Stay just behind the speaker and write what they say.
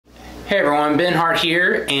Hey everyone, Ben Hart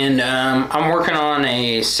here, and I'm working on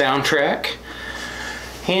a soundtrack,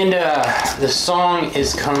 and the song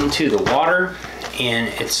is "Come to the Water," and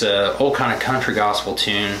it's a old kind of country gospel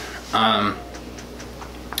tune.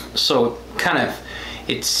 So kind of,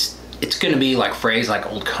 it's going to be like phrased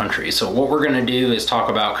like old country. So what we're going to do is talk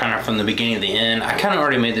about kind of from the beginning to the end. I kind of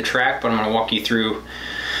already made the track, but I'm going to walk you through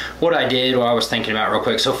what I did, what I was thinking about real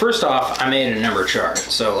quick. So first off, I made a number chart.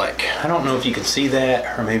 So like, I don't know if you can see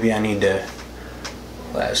that, or maybe I need to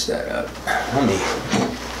flash that up. Let me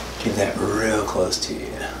get that real close to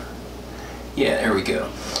you. Yeah, there we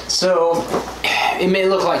go. So it may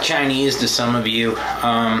look like Chinese to some of you.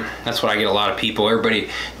 That's what I get a lot of people.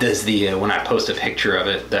 Everybody does the, when I post a picture of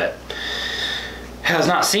it that has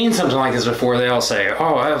not seen something like this before, they all say,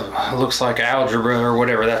 oh, it looks like algebra or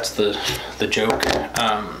whatever. That's the joke.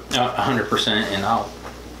 100%, and I'll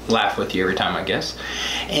laugh with you every time, I guess.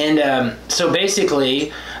 And so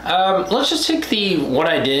basically, let's just take what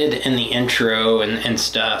I did in the intro and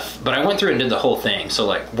stuff, but I went through and did the whole thing. So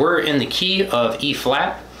like, we're in the key of E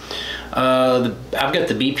flat. I've got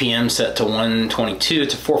the BPM set to 122.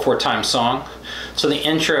 It's a 4/4 time song. So the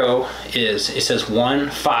intro is, it says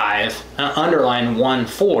 1-5, underline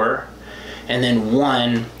 1-4, and then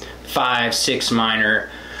 1-5-6 minor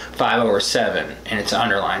 5/7, and it's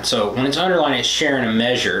underlined. So when it's underlined, it's sharing a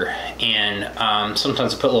measure, and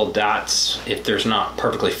sometimes I put little dots if there's not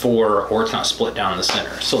perfectly 4 or it's not split down the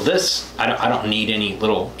center. So this, I don't need any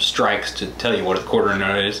little strikes to tell you what a quarter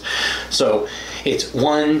note is. So it's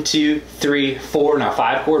 1, 2, 3, 4. Now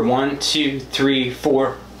 5 chord, 1, 2, 3,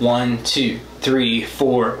 4, 1, 2, 3,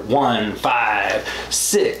 4, 1, 5,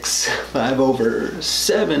 6,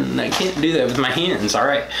 5/7. I can't do that with my hands. All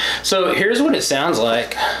right. So here's what it sounds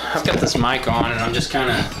like. I've got this mic on, and I'm just kind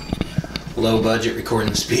of low budget recording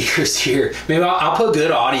the speakers here. Maybe I'll put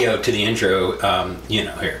good audio to the intro. You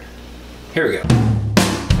know, here we go.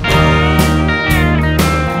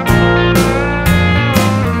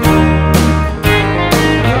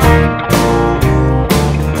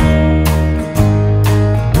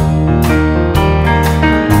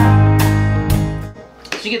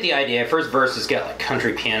 You get the idea. First verse has got like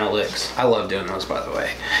country piano licks. I love doing those, by the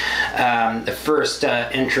way. The first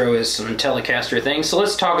intro is some Telecaster things. So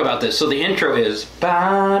let's talk about this. So the intro is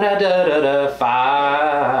ba da da da da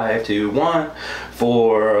 5 2 1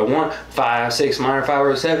 4 1 5 6 minor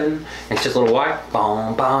 5/7. It's just a little white.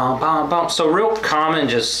 Bom bom bom bom. So real common,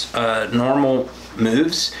 just normal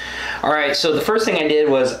moves. All right, so the first thing I did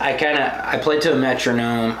was I played to a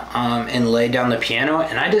metronome and laid down the piano,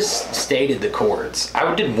 and I just stated the chords.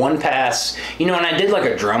 I did one pass, you know, and I did like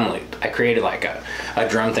a drum loop. I created like a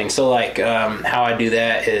drum thing. So like how I do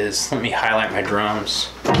that is, let me highlight my drums,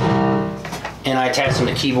 and I attach them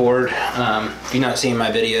to keyboard. If you're not seeing my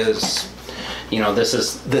videos, you know, the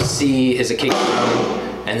C is a kick drum,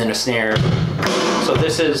 and then a snare. So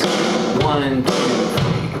this is 1, 2, 3.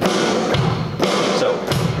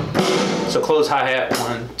 So close hi-hat,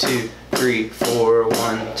 1, 2, 3, 4,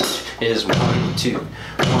 1 is 1, 2, 1,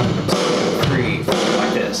 2, 3, 4,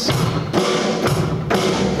 like this.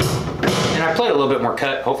 And I played a little bit more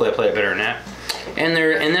cut. Hopefully I played it better than that. And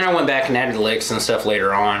then I went back and added the licks and stuff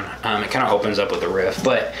later on. It kind of opens up with the riff,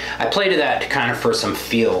 but I played to that kind of for some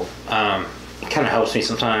feel. It kind of helps me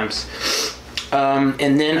sometimes.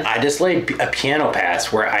 And then I just laid a piano pass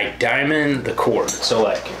where I diamond the chord. So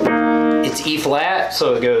like, it's E flat,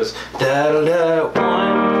 so it goes da da da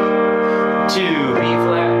 1, 2, B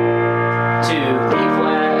flat, 2, E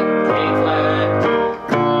flat, A flat,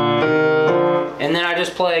 and then I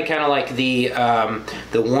just play kind of like the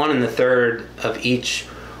 1 and the 3rd of each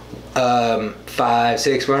 5,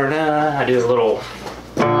 6, I do a little.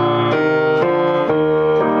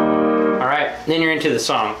 All right, then you're into the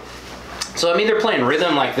song. So I'm either playing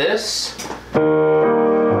rhythm like this, or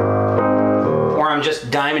I'm just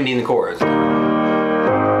diamonding the chords.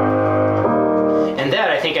 And that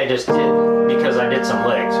I think I just did because I did some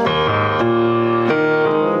licks.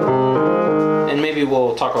 And maybe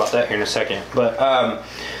we'll talk about that here in a second. But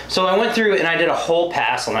so I went through and I did a whole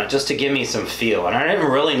pass on that just to give me some feel. And I didn't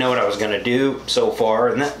really know what I was going to do so far,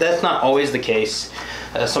 and that's not always the case.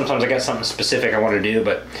 Sometimes I got something specific I want to do,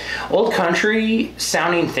 but old country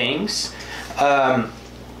sounding things. I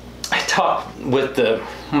talked with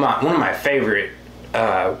one of my favorite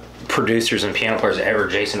producers and piano players ever,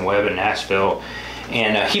 Jason Webb in Nashville,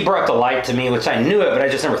 and he brought the light to me, which I knew it, but I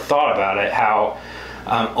just never thought about it, how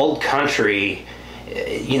old country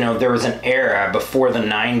you know, there was an era before the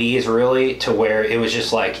 90s really to where it was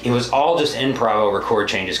just like, it was all just improv over chord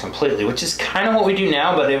changes completely, which is kind of what we do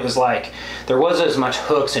now, but it was like, there wasn't as much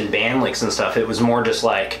hooks and band licks and stuff. It was more just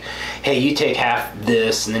like, hey, you take half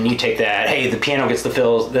this and then you take that. Hey, the piano gets the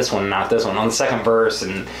fills, this one, not this one, on the second verse,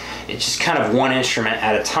 and it's just kind of one instrument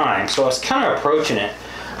at a time. So I was kind of approaching it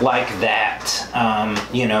like that,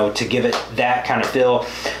 you know, to give it that kind of feel.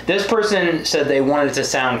 This person said they wanted it to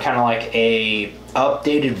sound kind of like a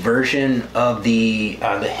updated version of the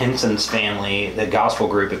Henson's Family, the gospel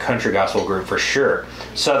group, the country gospel group for sure,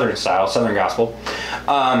 Southern style, Southern gospel,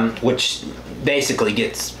 which basically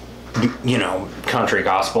gets, you know, country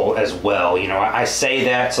gospel as well. You know, I say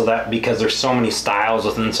that so that because there's so many styles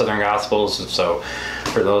within Southern gospels, so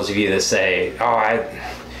for those of you that say, oh,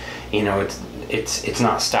 you know, it's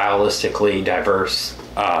not stylistically diverse,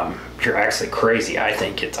 you're actually crazy. I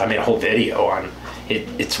think I made a whole video on it.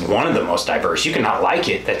 It's one of the most diverse. You can not like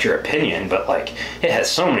it, that's your opinion, but like it has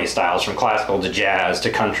so many styles from classical to jazz to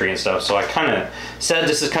country and stuff. So I kind of said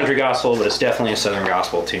this is country gospel, but it's definitely a Southern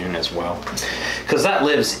gospel tune as well, because that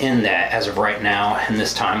lives in that as of right now. And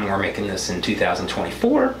this time we're making this in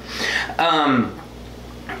 2024.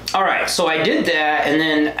 All right, so I did that, and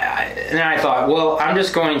then I thought, well, I'm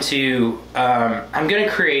just going to, I'm going to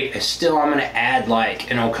create I'm going to add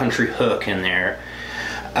like an old country hook in there,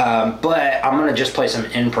 but I'm going to just play some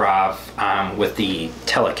improv with the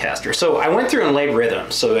Telecaster. So I went through and laid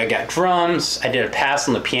rhythms. So I got drums, I did a pass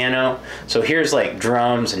on the piano. So here's like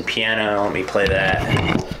drums and piano. Let me play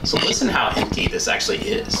that. So listen how empty this actually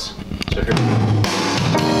is. So here we go.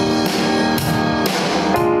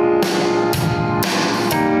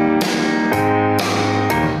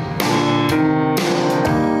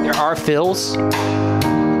 Our fills.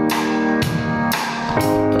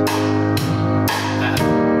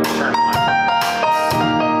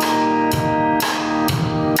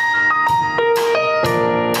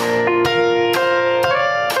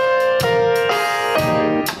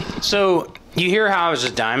 So you hear how I was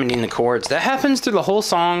just diamonding the chords. That happens through the whole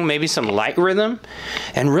song, maybe some light rhythm,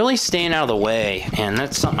 and really staying out of the way, and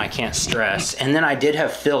that's something I can't stress. And then I did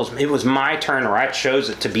have fills. It was my turn, or I chose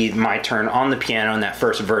it to be my turn on the piano in that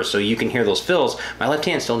first verse, so you can hear those fills. My left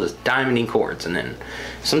hand still just diamonding chords, and then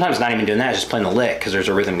sometimes not even doing that, just playing the lick, because there's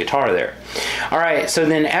a rhythm guitar there. All right, so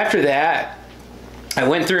then after that, I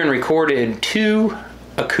went through and recorded 2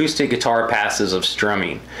 acoustic guitar passes of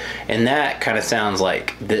strumming, and that kind of sounds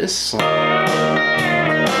like this.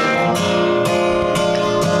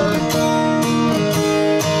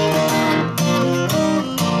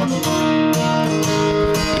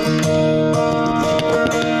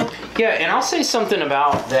 Yeah, and I'll say something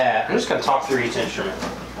about that. I'm just going to talk through each instrument.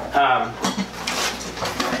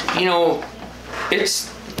 You know,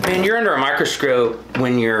 man, you're under a microscope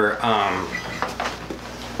when you're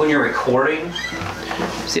recording.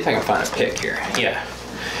 See if I can find a pick here. Yeah.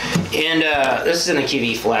 And this is in the key of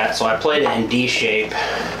E flat, so I played it in D shape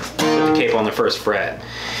with the capo on the first fret.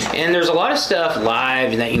 And there's a lot of stuff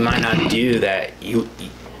live that you might not do that it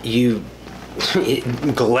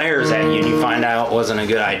glares at you and you find out it wasn't a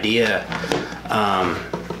good idea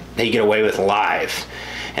that you get away with live.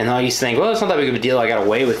 And I used to think, well, it's not that big of a deal, I got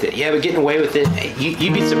away with it. Yeah, but getting away with it,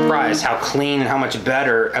 you'd be surprised how clean and how much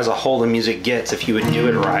better as a whole the music gets if you would do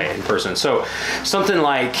it right in person. So something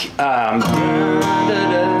like, and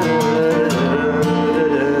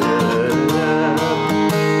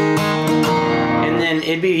then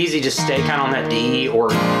it'd be easy to stay kind of on that D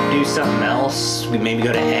or do something else. We maybe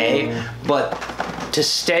go to A, but to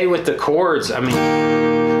stay with the chords, I mean,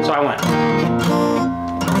 so I went.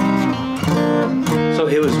 So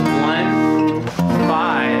it was 1,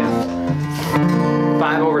 5,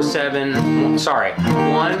 5 over 7, sorry,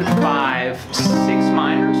 1, 5, 6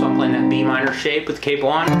 minor, so I'm playing that B minor shape with capo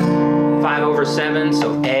on, 5 over 7,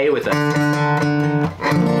 so A with a,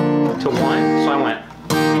 to 1, so I went,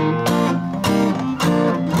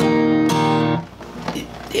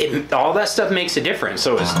 all that stuff makes a difference,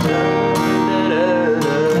 so it's,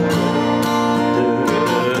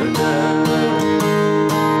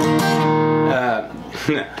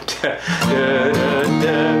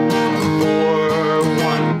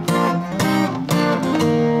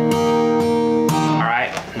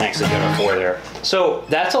 Alright, next I go to 4 there. So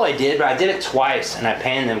that's all I did, but I did it twice and I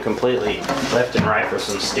panned them completely left and right for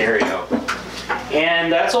some stereo.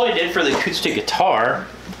 And that's all I did for the acoustic guitar.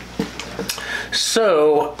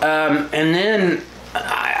 So, and then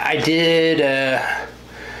I did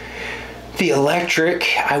the electric.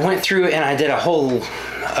 I went through and I did a whole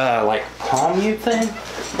like palm mute thing.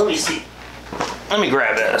 Let me see. Let me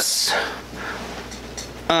grab this.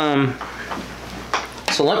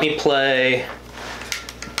 So let me play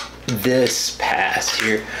this pass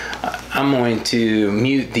here. I'm going to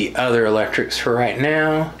mute the other electrics for right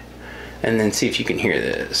now and then see if you can hear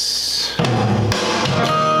this.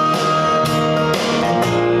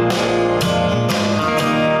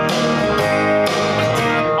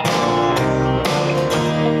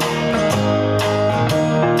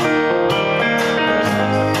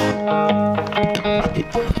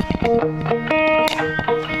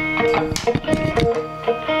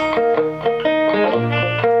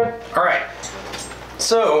 Alright,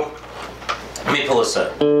 so let me pull this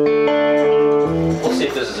up. We'll see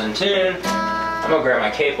if this is in tune. I'm gonna grab my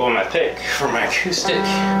cable and my pick for my acoustic.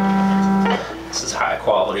 This is high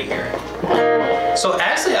quality here. So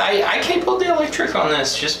actually, I cabled the electric on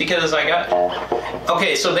this just because I got...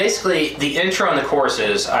 Okay, so basically the intro and the chorus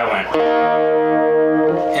is, I went...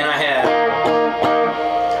 And I have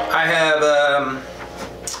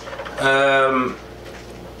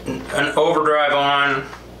an overdrive on.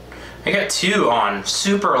 I got 2 on,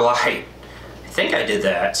 super light. I think I did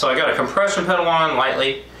that. So I got a compression pedal on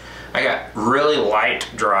lightly. I got really light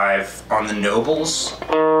drive on the Nobles.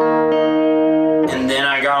 And then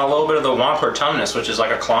I got a little bit of the Wampler Tumnus, which is like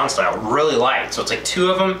a Klon style, really light. So it's like 2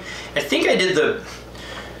 of them. I think I did the...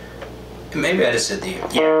 Maybe I just did the...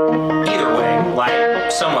 Yeah. Either way, light,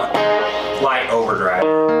 somewhat light overdrive.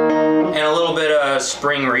 And a little bit of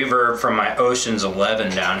spring reverb from my Oceans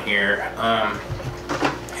 11 down here.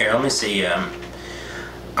 Here, let me see.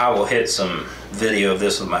 I will hit some video of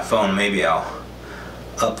this with my phone. Maybe I'll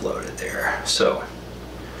upload it there. So,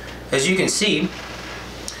 as you can see,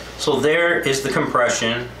 so there is the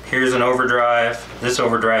compression. Here's an overdrive. This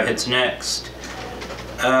overdrive hits next.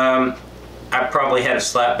 I probably had a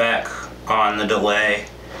slap back on the delay,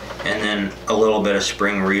 and then a little bit of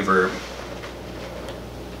spring reverb.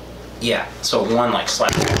 Yeah, so one like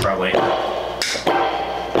slap back probably.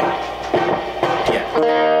 Yeah.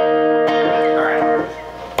 Alright.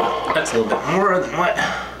 That's a little bit more than what.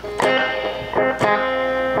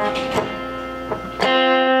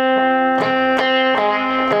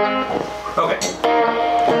 Okay.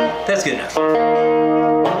 That's good enough.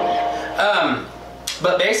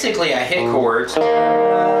 But basically I hit chords. Bass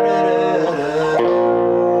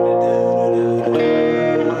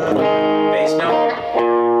note.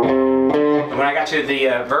 And when I got to the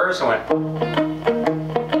verse, I went.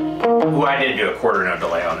 Ooh, I did do a quarter note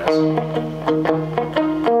delay on this.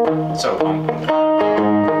 So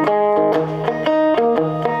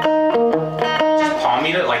just palm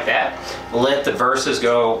mute it like that. Let the verses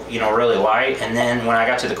go, you know, really light, and then when I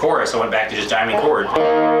got to the chorus, I went back to just diming chord.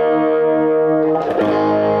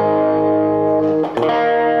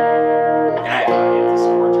 And I hit this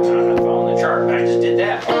chord to kind of fall in the chart. I just did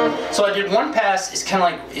that. So I did one pass. It's kind of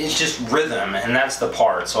like it's just rhythm, and that's the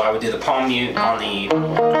part. So I would do the palm mute on the, and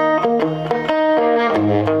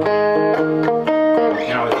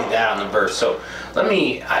I would do that on the verse. So let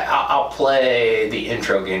me. I'll play the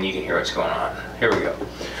intro again. You can hear what's going on. Here we go.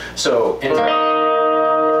 So, intro.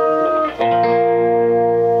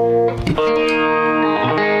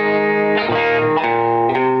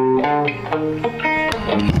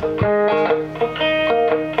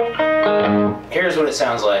 Here's what it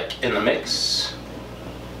sounds like in the mix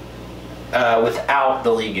without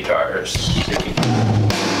the lead guitars.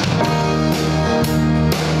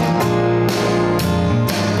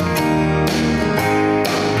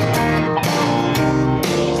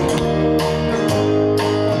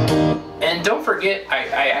 Don't forget,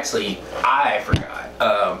 I forgot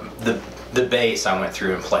the bass. I went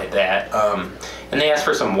through and played that, and they asked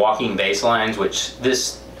for some walking bass lines, which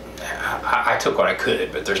this I took what I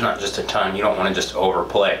could, but there's not just a ton. You don't want to just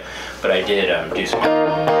overplay, but I did do some,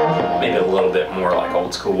 maybe a little bit more like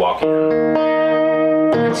old school walking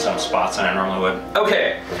in some spots than I normally would.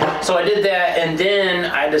 Okay, so I did that, and then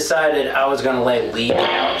I decided I was going to lay lead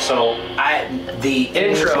down. So the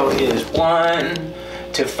intro is 1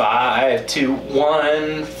 to 5 to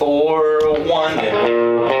 1 4 1.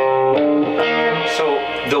 So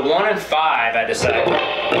the 1 and 5, I decided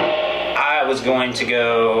I was going to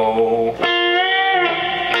go.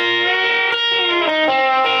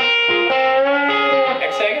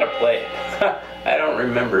 Actually, I gotta play it. I don't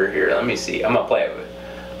remember here. Let me see. I'm gonna play it.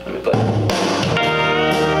 Let me play it.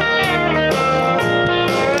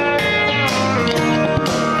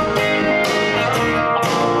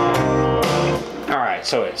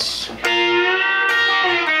 So it's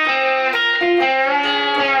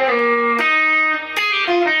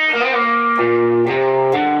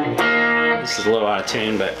this is a little out of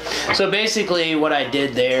tune, but so basically what I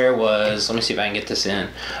did there was, let me see if I can get this in.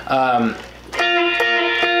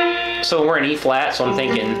 So we're in E flat, so I'm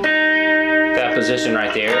thinking that position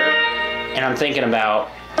right there, and I'm thinking about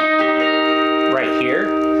right here.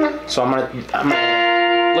 So I'm gonna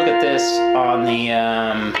look at this on the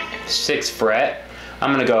 6th fret.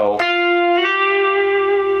 I'm gonna go,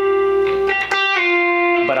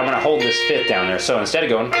 but I'm gonna hold this 5th down there. So instead of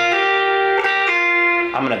going,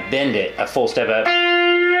 I'm gonna bend it a full step up.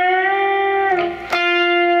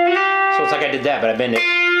 So it's like I did that, but I bend it.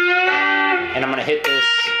 And I'm gonna hit this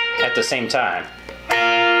at the same time.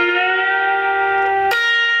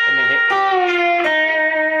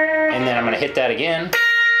 And then I'm gonna hit that again,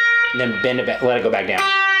 and then bend it back, let it go back down.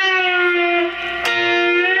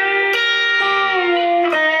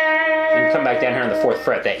 And come back down here on the 4th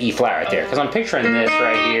fret, that E flat right there. Because I'm picturing this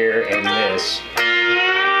right here and this.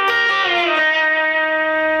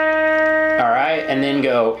 Alright, and then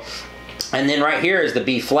go, and then right here is the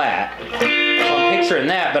B flat. So I'm picturing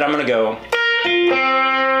that, but I'm gonna go,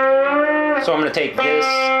 so I'm gonna take this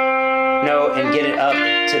note and get it up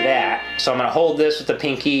to that. So I'm gonna hold this with the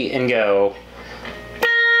pinky and go.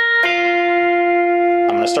 I'm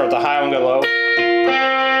gonna start the high and go low.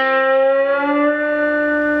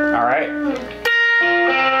 All right.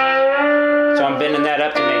 So I'm bending that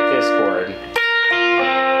up to make this chord.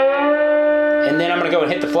 And then I'm gonna go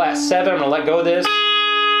and hit the flat 7. I'm gonna let go of this.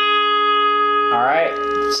 All right.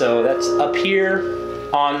 So that's up here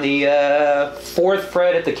on the 4th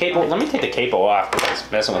fret at the capo. Let me take the capo off because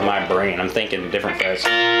it's messing with my brain. I'm thinking different frets.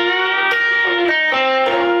 And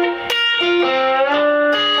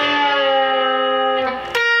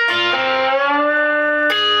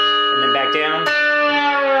then back down.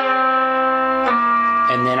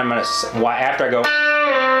 And then I'm gonna, after I go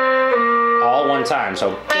all one time.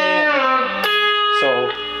 So.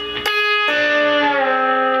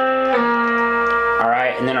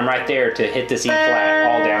 And then I'm right there to hit this E flat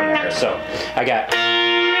all down there. So I got.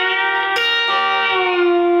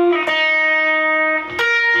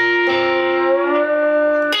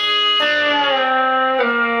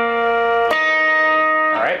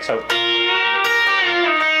 All right, so.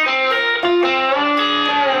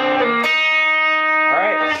 All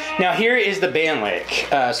right, now here is the band lick.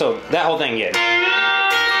 So that whole thing again.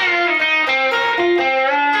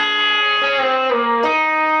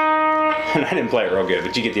 And I didn't play it real good,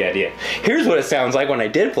 but you get the idea. Here's what it sounds like when I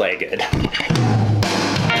did play it good.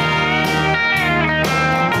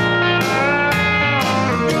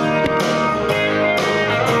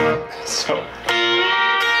 So,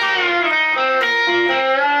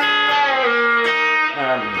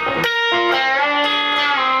 I'm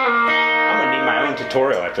gonna need my own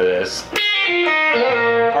tutorial after this.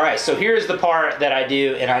 All right, so here's the part that I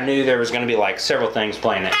do, and I knew there was gonna be like several things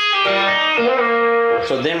playing it.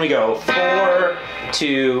 So then we go 4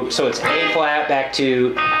 to, so it's A flat back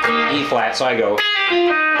to E flat. So I go,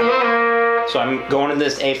 so I'm going to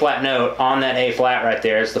this A flat note on that A flat right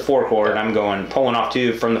there. It's the 4 chord. And I'm going, pulling off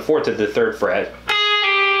 2 from the 4th to the 3rd fret.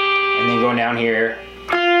 And then going down here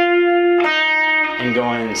and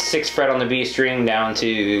going 6th fret on the B string down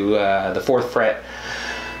to the 4th fret.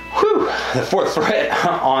 Whew, the 4th fret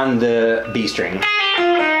on the B string.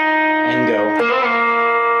 And go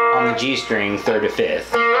on the G string 3rd to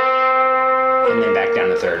 5th, and then back down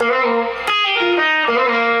to 3rd.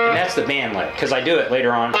 And that's the band lick, because I do it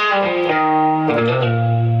later on. I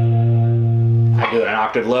do it an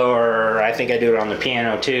octave lower. I think I do it on the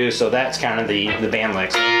piano too. So that's kind of the band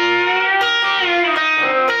licks.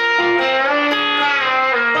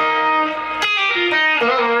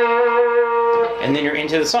 And then you're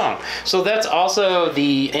into the song. So that's also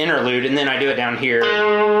the interlude, and then I do it down here.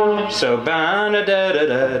 So ba da da da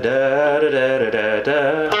da da da da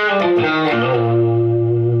da.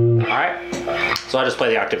 All right. So I'll just play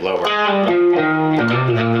the octave lower.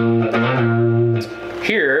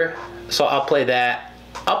 Here, so I'll play that.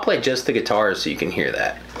 I'll play just the guitars so you can hear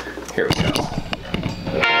that. Here we go.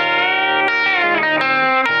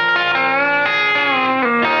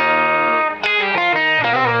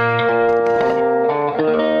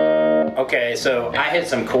 Okay, so I hit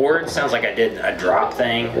some chords. Sounds like I did a drop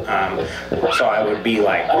thing. So I would be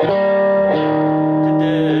like.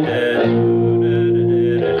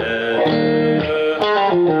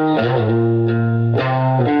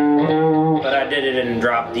 But I did it in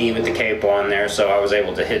drop D with the capo on there, so I was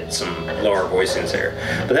able to hit some lower voicings there.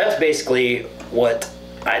 But that's basically what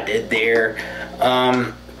I did there.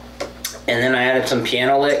 And then I added some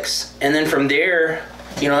piano licks. And then from there,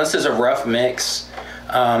 you know, this is a rough mix.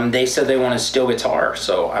 They said they wanted steel guitar,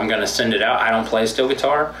 so I'm gonna send it out. I don't play steel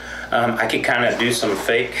guitar. I could kind of do some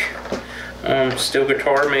fake steel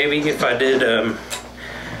guitar maybe if I did.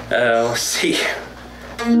 Let's see.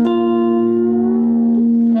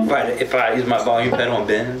 If I use my volume pedal and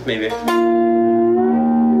bend, maybe.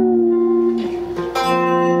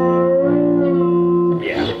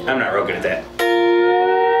 I'm not real good at that.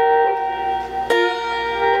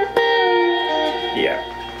 Yeah.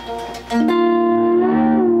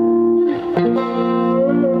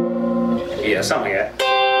 Yeah, something like that.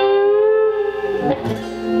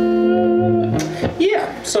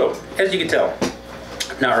 Yeah, so as you can tell,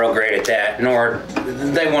 not real great at that, nor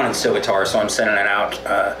they wanted steel guitar, so I'm sending it out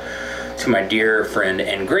to my dear friend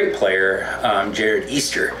and great player, Jared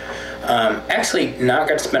Easter. Actually, not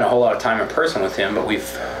got to spend a whole lot of time in person with him, but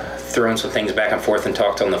we've thrown some things back and forth and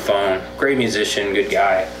talked on the phone. Great musician, good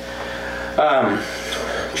guy.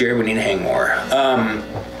 Jared, we need to hang more.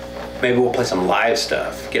 Maybe we'll play some live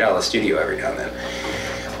stuff. Get out of the studio every now and then.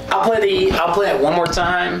 I'll play it one more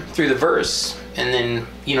time through the verse, and then,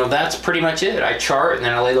 you know, that's pretty much it. I chart, and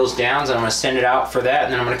then I lay those downs, and I'm gonna send it out for that,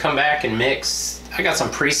 and then I'm gonna come back and mix. I got some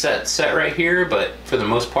presets set right here, but for the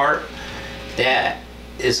most part, that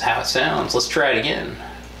is how it sounds. Let's try it again.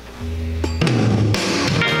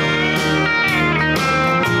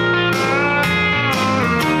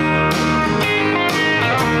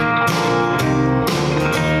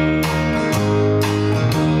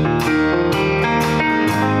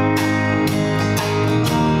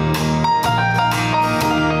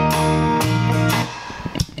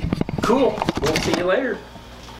 Cool. We'll see you later.